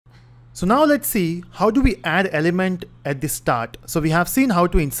So now let's see how do we add element at the start. So we have seen how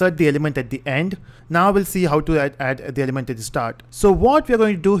to insert the element at the end. Now we'll see how to add the element at the start. So what we're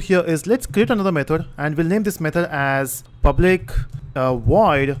going to do here is let's create another method, and we'll name this method as public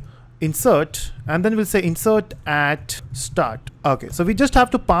void insert, and then we'll say insert at start. Okay, so we just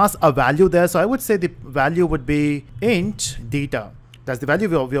have to pass a value there. So I would say the value would be int data. That's the value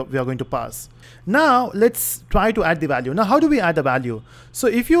we are going to pass. Now let's try to add the value. Now how do we add a value? So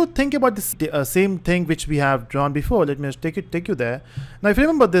if you think about this same thing which we have drawn before, let me just take you there. Now if you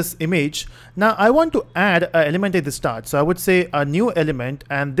remember this image, now I want to add an element at the start. So I would say a new element,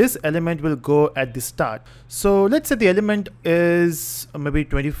 and this element will go at the start. So let's say the element is maybe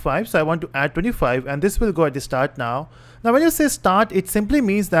 25. So I want to add 25, and this will go at the start now. Now when you say start, it simply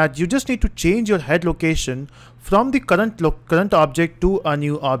means that you just need to change your head location from the current object to a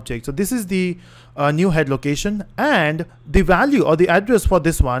new object. So this is the new head location, and the value or the address for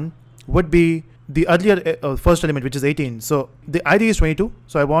this one would be the earlier first element, which is 18. So the ID is 22.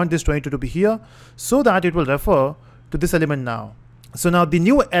 So I want this 22 to be here so that it will refer to this element now. So now the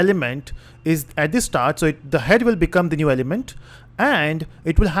new element is at the start. So the head will become the new element, and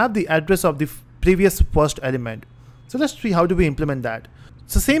it will have the address of the previous first element. So let's see how do we implement that.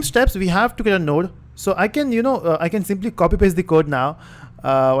 So same steps, we have to get a node. So I can, I can simply copy paste the code now.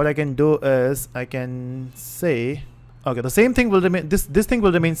 What I can do is I can say, okay, the same thing will remain, this thing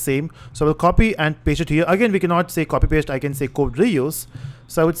will remain same. So we'll copy and paste it here. Again, we cannot say copy paste, I can say code reuse.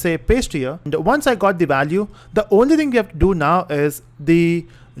 So I would say paste here. And once I got the value, the only thing we have to do now is the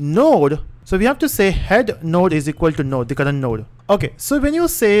node. So we have to say head node is equal to node, the current node. Okay, so when you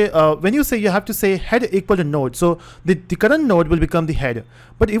say you have to say head equal to node, so the current node will become the head.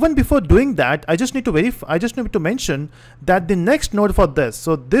 But even before doing that, I just need to verify, I just need to mention that the next node for this,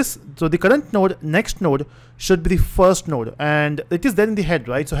 so the current node, next node should be the first node, and it is then in the head,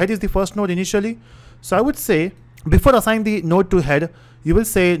 right? So head is the first node initially. So I would say before assigning the node to head, you will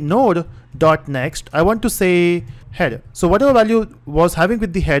say node dot next. I want to say head. So whatever value was having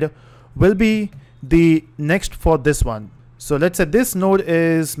with the head will be the next for this one. So let's say this node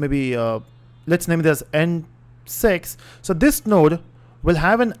is maybe, let's name it as N6. So this node will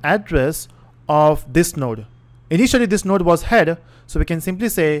have an address of this node. Initially this node was head, so we can simply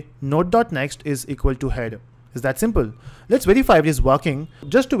say node.next is equal to head. It's that simple. Let's verify if it is working.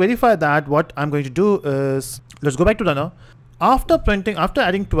 Just to verify that, what I'm going to do is, let's go back to runner. After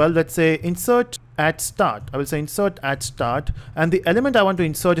adding 12, let's say insert at start. I will say insert at start, and the element I want to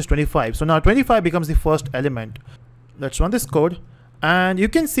insert is 25. So now 25 becomes the first element. Let's run this code, and you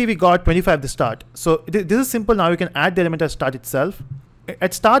can see we got 25 at the start. So this is simple. Now you can add the element at start itself.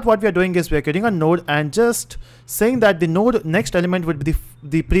 At start, what we are doing is we are getting a node and just saying that the node next element would be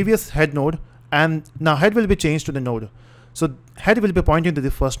the previous head node, and now head will be changed to the node. So head will be pointing to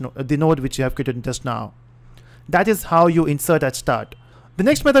the first node, the node which you have created just now. That is how you insert at start. The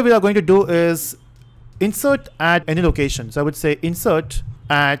next method we are going to do is insert at any location. So I would say insert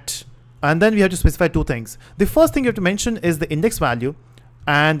at, and then we have to specify two things. The first thing you have to mention is the index value,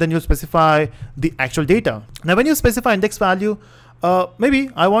 and then you'll specify the actual data. Now when you specify index value, maybe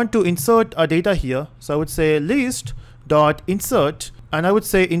I want to insert a data here. So I would say list dot insert, and I would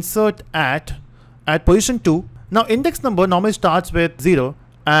say insert at position 2. Now index number normally starts with 0,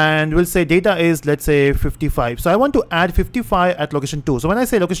 and we'll say data is, let's say 55. So I want to add 55 at location 2. So when I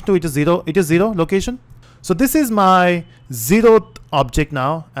say location 2, it is 0 location. So this is my 0th object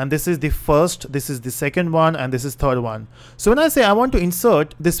now, and this is the first, this is the second one, and this is third one. So when I say I want to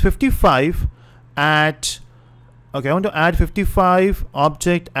insert this 55 at, okay, I want to add 55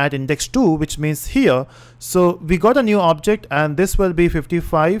 object at index 2, which means here. So we got a new object, and this will be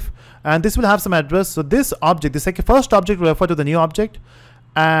 55, and this will have some address. So this object, the first object will refer to the new object,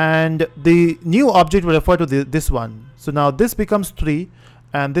 and the new object will refer to this one. So now this becomes 3,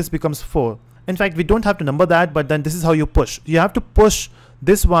 and this becomes 4. In fact, we don't have to number that, but then this is how you push. You have to push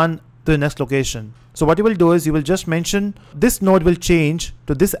this one to the next location. So what you will do is you will just mention this node will change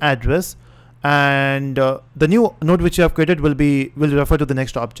to this address, and the new node which you have created will refer to the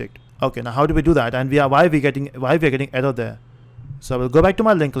next object. Okay, now how do we do that? And why we are getting error there? So I will go back to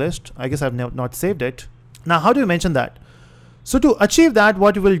my linked list. I guess I've not saved it. Now how do we mention that? So to achieve that,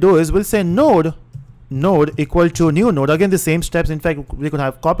 what we will do is we'll say node equal to new node. Again, the same steps. In fact, we could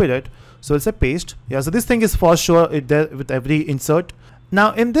have copied it. So we'll say paste. Yeah, so this thing is for sure there with every insert.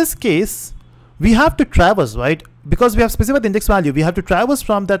 Now in this case, we have to traverse, right? Because we have specified the index value, we have to traverse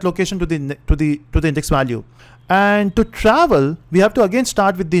from that location to the index value. And to travel, we have to again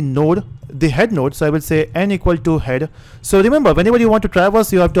start with the node, the head node. So I will say n equal to head. So remember, whenever you want to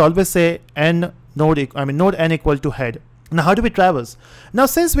traverse, you have to always say node n equal to head. Now how do we traverse? Now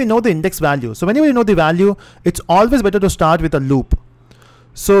since we know the index value, so whenever you know the value, it's always better to start with a loop.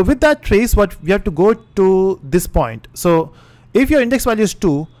 So with that trace, what we have to go to this point. So if your index value is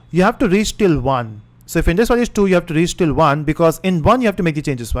 2, you have to reach till 1. So if index value is 2, you have to reach till 1, because in 1 you have to make the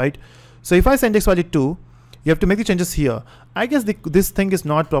changes, right? So if I say index value 2, you have to make the changes here. I guess this thing is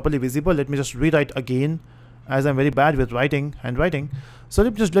not properly visible. Let me just rewrite again, as I'm very bad with handwriting. So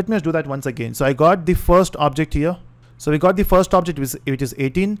let me just do that once again. So I got the first object here. So we got the first object, which is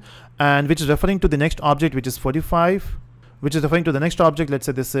 18, and which is referring to the next object, which is 45, which is referring to the next object. Let's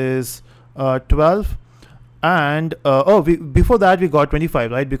say this is 12. And before that we got 25,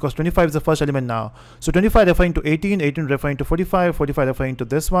 right? Because 25 is the first element now. So 25 referring to 18, 18 referring to 45, 45 referring to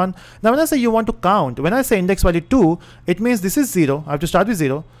this one. Now when I say you want to count, when I say index value 2, it means this is 0. I have to start with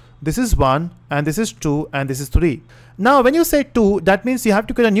 0. This is 1, and this is 2, and this is 3. Now when you say 2, that means you have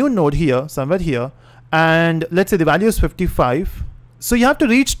to create a new node here, somewhere here. And let's say the value is 55. So you have to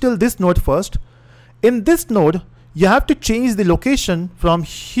reach till this node first. In this node, you have to change the location from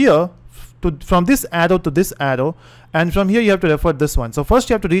here from this arrow to this arrow, and from here you have to refer this one. So first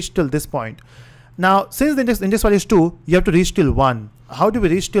you have to reach till this point. Now since the index value is 2, you have to reach till 1. How do we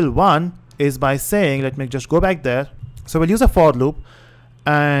reach till 1? Is by saying, let me just go back there. So we'll use a for loop,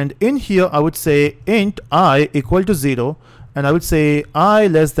 and in here I would say int I equal to 0, and I would say I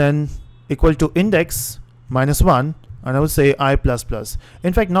less than equal to index minus 1, and I would say I plus plus.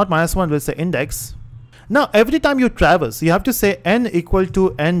 In fact, not minus 1, we'll say index. Now every time you traverse, you have to say n equal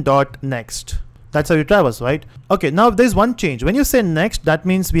to n dot next. That's how you traverse, right? Okay, now there's one change. When you say next, that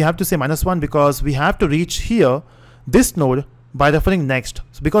means we have to say minus 1, because we have to reach here, this node, by referring next.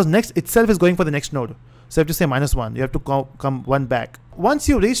 So because next itself is going for the next node. So you have to say minus 1. You have to come 1 back. Once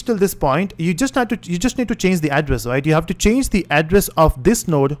you reach till this point, you just need to change the address, right? You have to change the address of this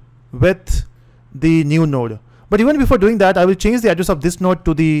node with the new node. But even before doing that, I will change the address of this node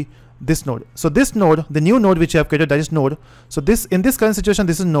to this node. So this node, the new node which you have created, that is node. So this, in this current situation,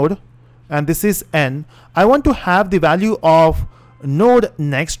 this is node, and this is n. I want to have the value of node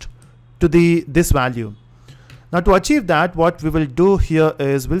next to this value. Now to achieve that, what we will do here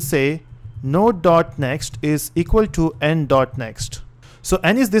is we'll say node dot next is equal to n dot next. So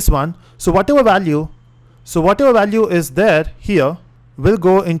n is this one. So whatever value is there here will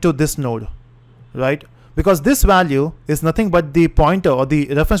go into this node, right? Because this value is nothing but the pointer or the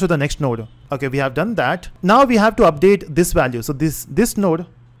reference to the next node. Okay, we have done that. Now we have to update this value. So this node,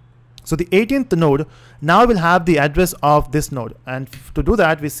 so the 18th node now will have the address of this node. And to do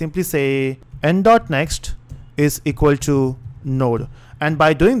that, we simply say n dot next is equal to node. And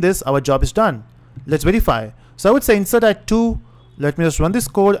by doing this, our job is done. Let's verify. So I would say insert at 2. Let me just run this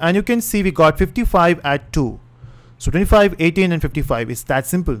code, and you can see we got 55 at 2. So 25, 18, and 55. It's that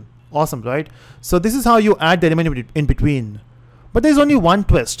simple. Awesome, right? So this is how you add the element in between. But there's only one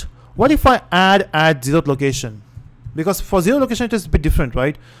twist. What if I add at 0th location? Because for 0 location it is a bit different,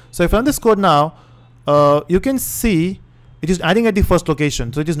 right? So if I run this code now, you can see it is adding at the first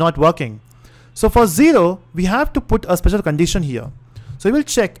location, so it is not working. So for 0, we have to put a special condition here. So we will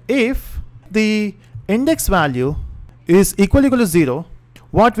check if the index value is equal to 0.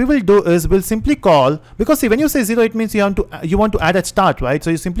 What we will do is we'll simply call, because see, when you say 0, it means you want to add at start, right? So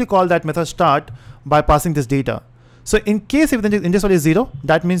you simply call that method start by passing this data. So in case if the index value is 0,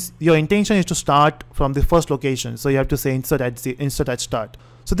 that means your intention is to start from the first location. So you have to say insert at start.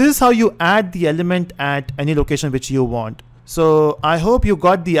 So this is how you add the element at any location which you want. So I hope you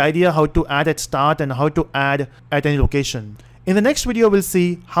got the idea how to add at start and how to add at any location. In the next video, we'll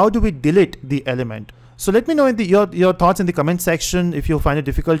see how do we delete the element. So let me know in your thoughts in the comment section. If you find it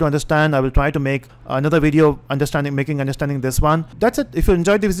difficult to understand, I will try to make another video making understanding this one. That's it. If you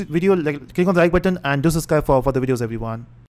enjoyed this video, click on the like button and do subscribe for the videos, everyone.